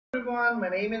Everyone, my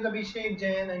name is Abhishek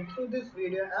Jain, and through this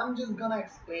video I'm just gonna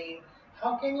explain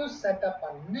how can you set up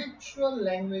a natural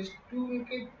language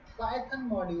toolkit Python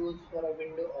modules for a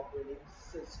Windows operating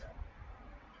system.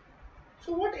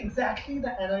 So what exactly the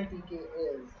NLTK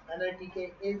is?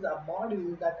 NLTK is a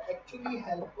module that actually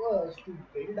helps us to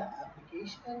build an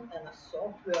application and a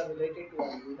software related to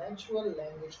a natural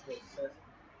language processing.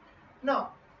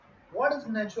 Now, what is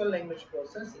natural language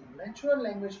processing? Natural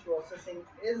language processing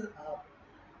is a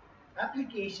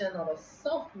application or a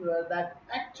software that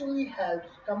actually helps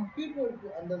computer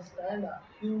to understand a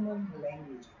human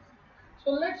language.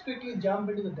 So let's quickly jump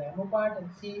into the demo part and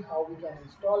see how we can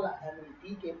install a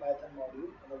NLTK Python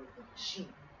module on our machine.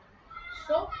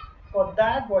 So for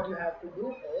that, what you have to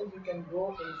do is you can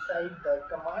go inside the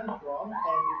command prompt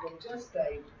and you can just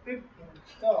type pip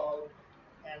install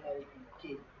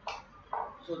NLTK.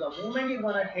 So the moment you're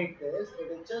gonna hit this,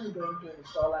 it is just going to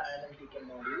install an NLTK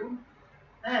module.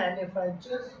 And if I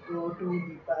just go to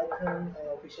the Python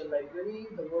official library,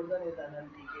 the version is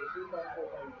NLTK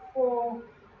 2.4.4,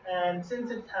 and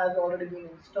since it has already been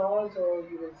installed, so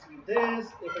you will see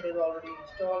this. If it is already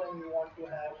installed and you want to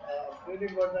have a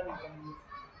upgraded version, you can use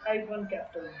hyphen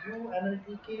capital U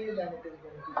NLTK, then it is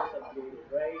going to just upgrade it,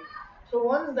 right? So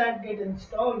once that get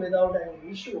installed without any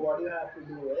issue, what you have to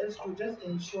do is to just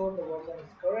ensure the version is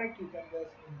correct, you can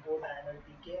just import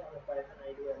NLTK on the Python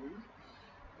IDE.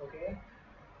 Okay,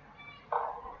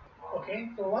 Okay,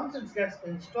 so once it gets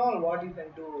installed, what you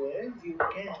can do is you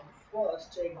can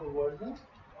first check the version,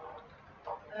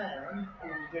 and to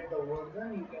get the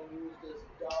version, you can use this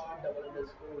dot double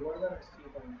underscore version is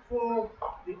 3.4.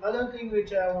 The other thing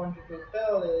which I wanted to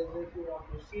tell is if you want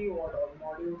to see what are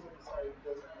modules inside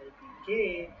this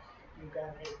APK, you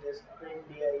can hit this print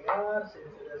dir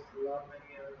since it has a lot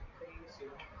many other things,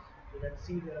 you can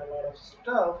see there are a lot of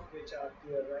stuff which are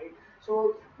there, right?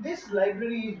 So this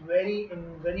library is very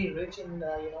rich in in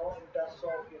terms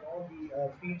of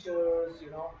the features.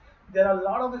 There are a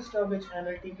lot of the stuff which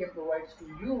NLTK provides to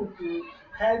you to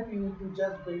help you to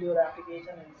just build your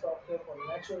application and software for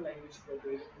natural language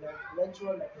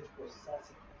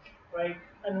processing, right?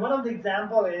 And one of the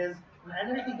example is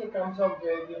NLTK comes up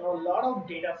with a lot of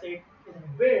data set is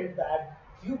built that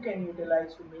you can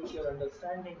utilize to make your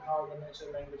understanding how the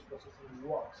natural language processing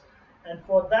works. And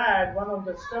for that, one of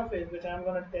the stuff is which I'm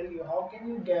going to tell you how can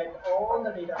you get all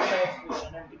the data sets which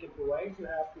NLTK provides. You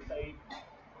have to type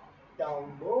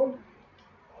download,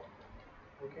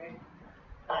 okay,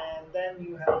 and then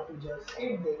you have to just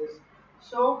hit this.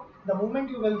 So the moment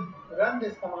you will run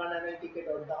this command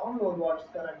nltk.download, what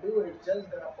it's gonna do is just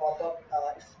gonna pop up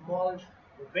a small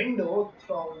window.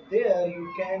 From there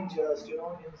you can just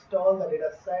install the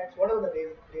data sets, whatever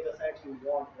the data sets you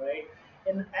want, right?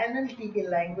 In NLTK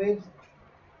language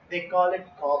they call it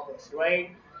corpus,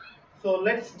 right? So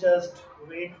let's just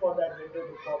wait for that window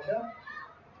to pop up.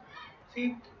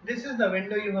 See, this is the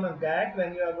window you're gonna get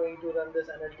when you are going to run this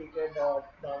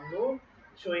NLTK.download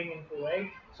showing info, right?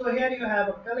 So here you have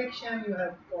a collection, you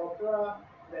have Opera,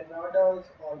 then models,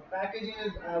 all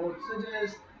packages. I would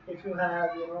suggest if you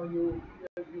have, you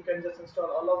can just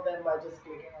install all of them by just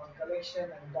clicking on collection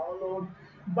and download.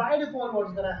 By default,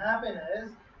 what's gonna happen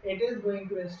is it is going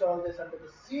to install this under the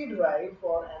C drive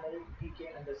for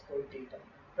NLTK underscore data,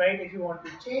 right? If you want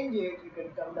to change it, you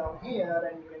can come down here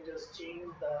and you can just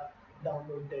change the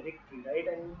download directory, right?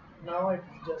 And now it's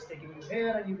just taking you here,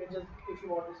 and you can just, if you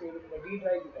want to save it in a D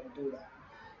drive, you can do that.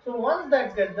 So once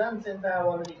that gets done, since I have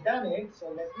already done it, so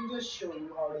let me just show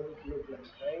you how does it look like,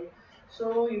 right?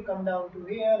 So you come down to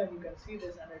here and you can see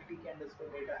this NLTK underscore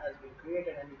data has been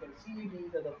created, and you can see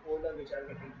these are the folder which are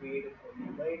getting created for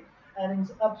you, right? And in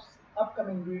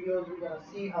upcoming videos, we're gonna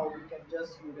see how we can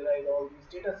just utilize all these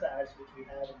data sets which we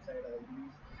have inside all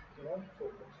these,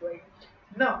 folders, right?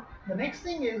 Now, the next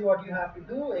thing is what you have to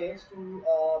do is to,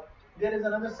 there is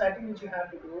another setting which you have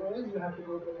to do is you have to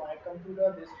go to my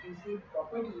computer, this PC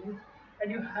properties, and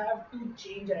you have to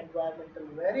change an environmental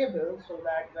variable so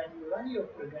that when you run your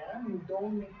program, you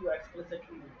don't need to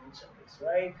explicitly mention this,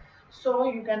 right? So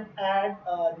you can add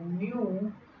a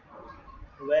new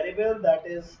variable that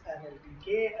is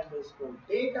NLTK underscore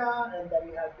data, and then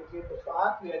you have to give the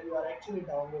path where you are actually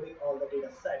downloading all the data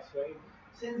sets, right?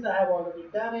 Since I have already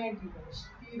done it, you can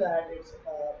see that it's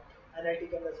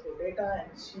NLTK underscore data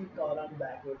and C column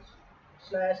backwards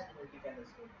slash NLTK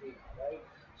underscore data, right?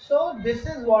 So this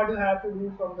is what you have to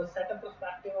do from the setup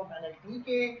perspective of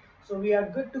NLTK. So we are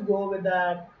good to go with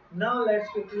that. Now let's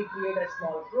quickly create a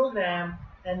small program,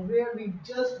 and where we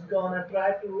just gonna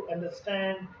try to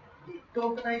understand the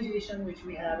tokenization which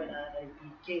we have in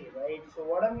NLTK, right? So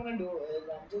what I'm gonna do is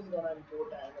I'm just gonna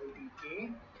import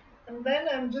NLTK And then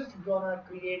I'm just gonna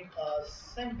create a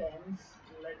sentence.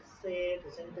 Let's say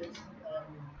the sentence I'm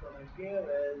gonna give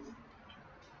is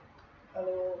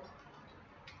hello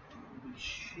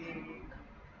Abhishek,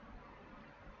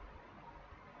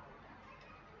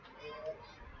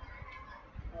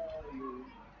 what are you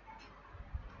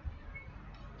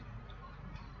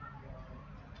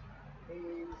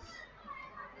is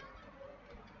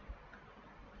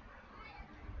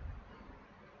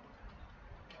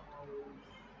how you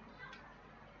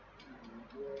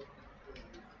work with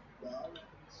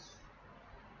balance,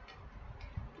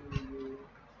 do you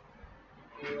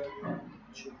really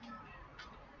enjoy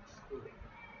coding?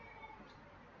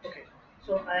 Okay,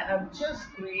 so I have just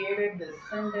created this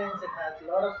sentence. It has a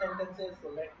lot of sentences, so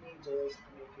let me just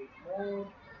make it more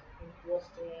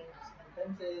interesting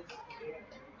sentences. Okay,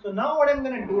 so now what I'm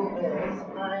gonna do is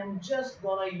I'm just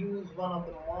gonna use one of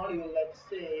the module. Let's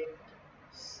say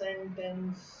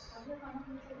sentence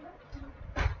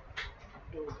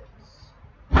tokens.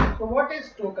 So what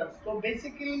is tokens? So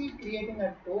basically creating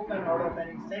a token out of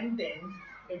any sentence,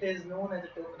 it is known as a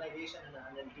tokenization in an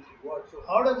NLTK word. So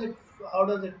how does it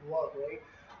work, right?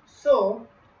 So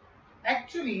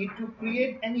actually to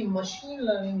create any machine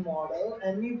learning model,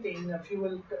 anything, if you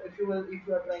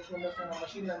are trying to understand a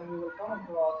machine learning, you will come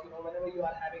across, whenever you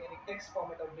are having any text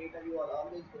format of data, you are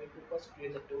always going to first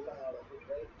create the token out of it,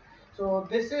 right? So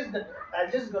this is the,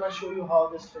 I'm just gonna show you how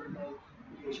this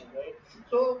tokenization, right?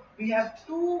 So we have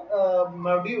two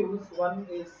modules. One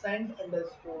is send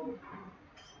underscore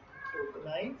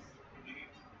tokenize.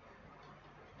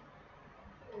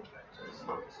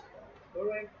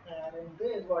 Correct. And in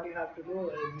this, what you have to do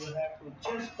is you have to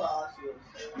just pass your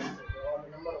sentences or the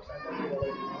number of sentences that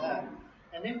you have.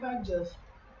 And if I just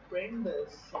print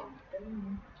this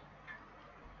sentence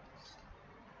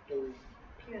tokens,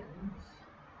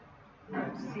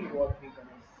 let's see what we're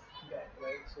gonna get,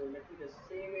 right? So let me just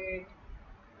save it.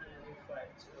 And if I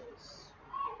just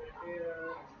give it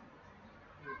here,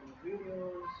 YouTube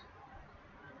videos,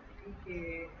 TK,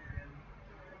 and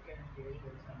I can give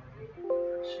this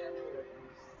animation. Let me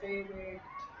save it.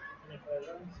 And if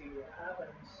I run, see what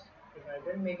happens. If I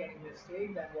didn't make any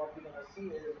mistake, then what we're gonna see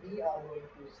is we are going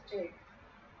to stick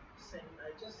send.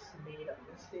 I just made a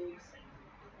mistake. Send.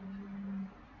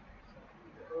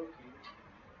 Okay.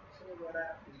 So what I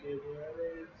have to do here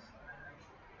is I have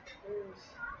to do this.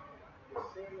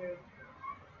 Save it.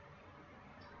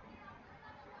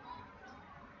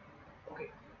 Okay.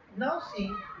 Now see,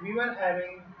 we were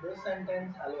having this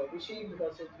sentence, hello Abhishek,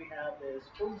 because since we have this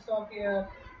full stop here,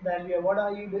 then we are, what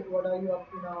are you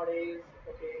up to nowadays?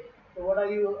 Okay. So what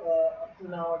are you up to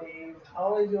nowadays?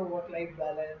 How is your work-life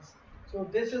balance? So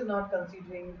this is not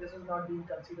being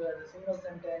considered as a single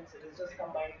sentence. It is just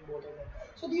combining both of them.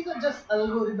 So these are just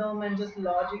algorithm and just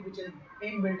logic which is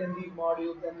inbuilt in these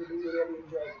modules, and we do really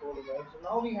enjoy coding, right? So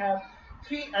now we have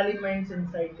three elements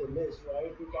inside the list,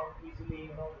 right? We can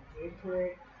easily, iterate through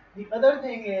it. The other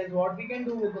thing is what we can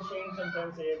do with the same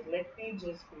sentence is let me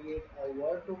just create a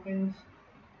word tokens.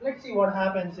 Let's see what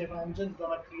happens if I'm just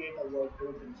gonna create a word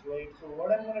tokens, right? So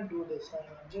what I'm gonna do this time,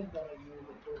 I'm just gonna use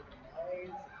the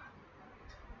tokenize,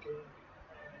 okay,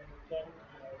 and then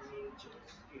I will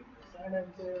just give the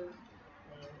sentences,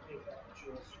 and if I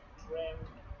just trim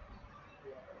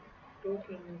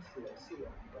tokens, let's see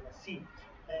what we're gonna see.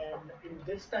 And in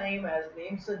this time, as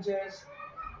name suggests,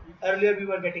 earlier we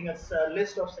were getting a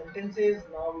list of sentences.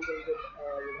 Now we will get,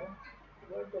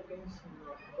 word tokens.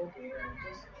 Okay, and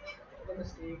just the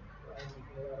mistake. I'm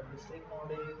making a lot of mistake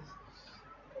nowadays.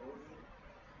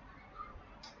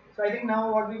 So I think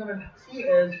now what we're gonna see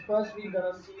is first we're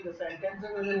gonna see the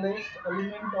sentences as a list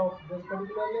element of this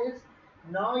particular list.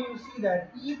 Now you see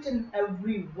that each and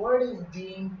every word is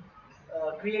being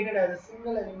created as a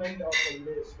single element of the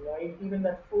list, right? Even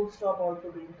that full stop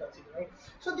also being considered, right?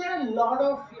 So there are a lot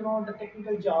of the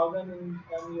technical jargon in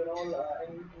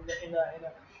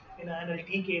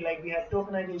NLTK, like we have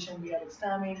tokenization, we have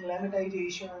stemming,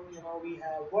 lemmatization, we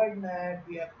have wordnet,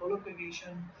 we have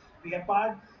collocation, we have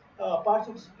parts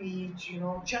of speech,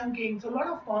 chunking. So a lot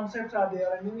of concepts are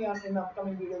there, and maybe in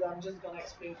upcoming videos I'm just gonna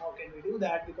explain how can we do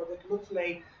that, because it looks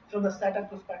like from the setup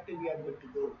perspective we are good to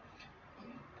go.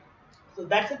 So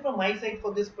that's it from my side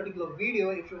for this particular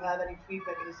video. If you have any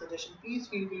feedback, any suggestion, please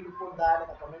feel free to put that in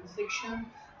the comment section.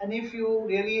 And if you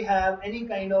really have any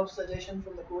kind of suggestion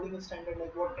from the coding standard,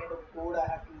 like what kind of code I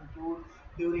have to include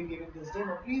during giving this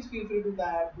demo, please feel free to do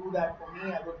that for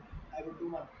me. I would do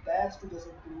my best to just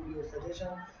include your suggestion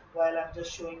while I'm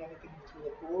just showing anything through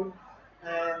the code.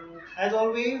 And as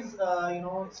always,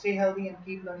 stay healthy and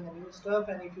keep learning the new stuff.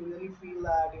 And if you really feel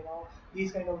that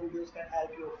these kind of videos can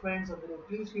help your friends or below,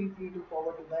 please feel free to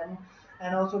forward to them.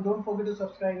 And also don't forget to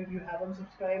subscribe if you haven't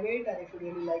subscribed it. And if you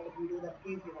really like the video, then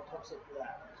please give a thumbs up to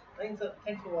that. Thanks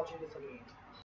for watching this again.